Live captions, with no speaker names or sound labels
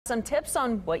some tips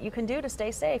on what you can do to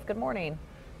stay safe. Good morning.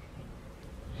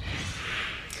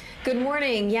 Good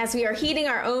morning. Yes, we are heeding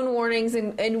our own warnings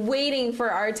and waiting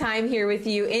for our time here with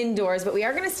you indoors, but we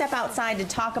are going to step outside to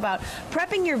talk about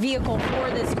prepping your vehicle for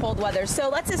this cold weather. So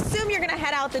let's assume you're going to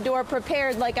head out the door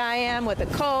prepared like I am with a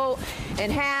coat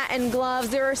and hat and gloves.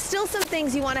 There are still some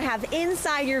things you want to have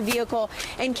inside your vehicle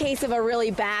in case of a really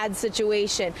bad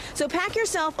situation. So pack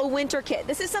yourself a winter kit.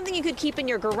 This is something you could keep in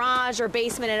your garage or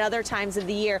basement at other times of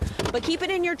the year, but keep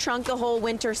it in your trunk the whole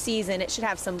winter season. It should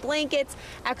have some blankets,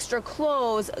 extra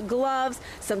clothes, gloves,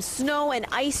 some snow and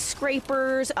ice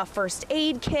scrapers, a first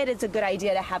aid kit. It's a good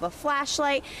idea to have a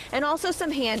flashlight, and also some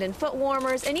hand and foot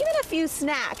warmers, and even a few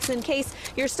snacks in case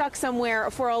you're stuck somewhere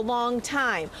for a long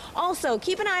time. Also,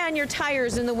 keep an eye on your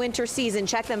tires in the winter season.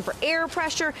 Check them for air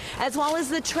pressure as well as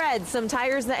the treads. Some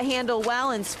tires that handle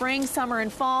well in spring, summer,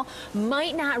 and fall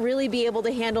might not really be able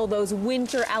to handle those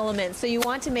winter elements, so you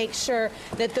want to make sure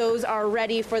that those are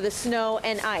ready for the snow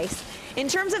and ice. In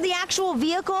terms of the actual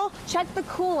vehicle, check the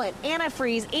coolant,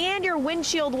 antifreeze, and your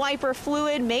windshield wiper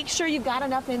fluid. Make sure you've got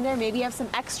enough in there. Maybe you have some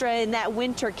extra in that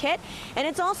winter kit. And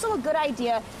it's also a good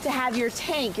idea to have your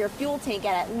tank, your fuel tank,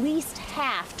 at least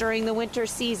half during the winter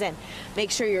season.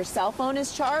 Make sure your cell phone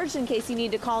is charged in case you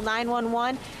need to call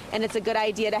 911. And it's a good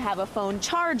idea to have a phone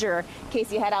charger in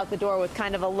case you head out the door with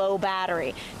kind of a low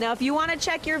battery. Now, if you want to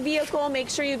check your vehicle, make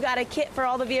sure you've got a kit for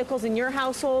all the vehicles in your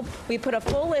household. We put a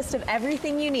full list of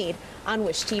everything you need on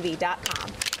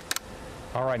wishtv.com.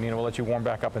 All right, Nina, we'll let you warm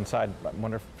back up inside. I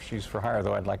wonder if she's for hire,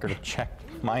 though. I'd like her to check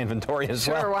my inventory as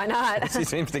well. Sure, why not? She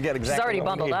seems to get exactly She's already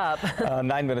what we bundled need. up.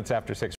 9 minutes after 6.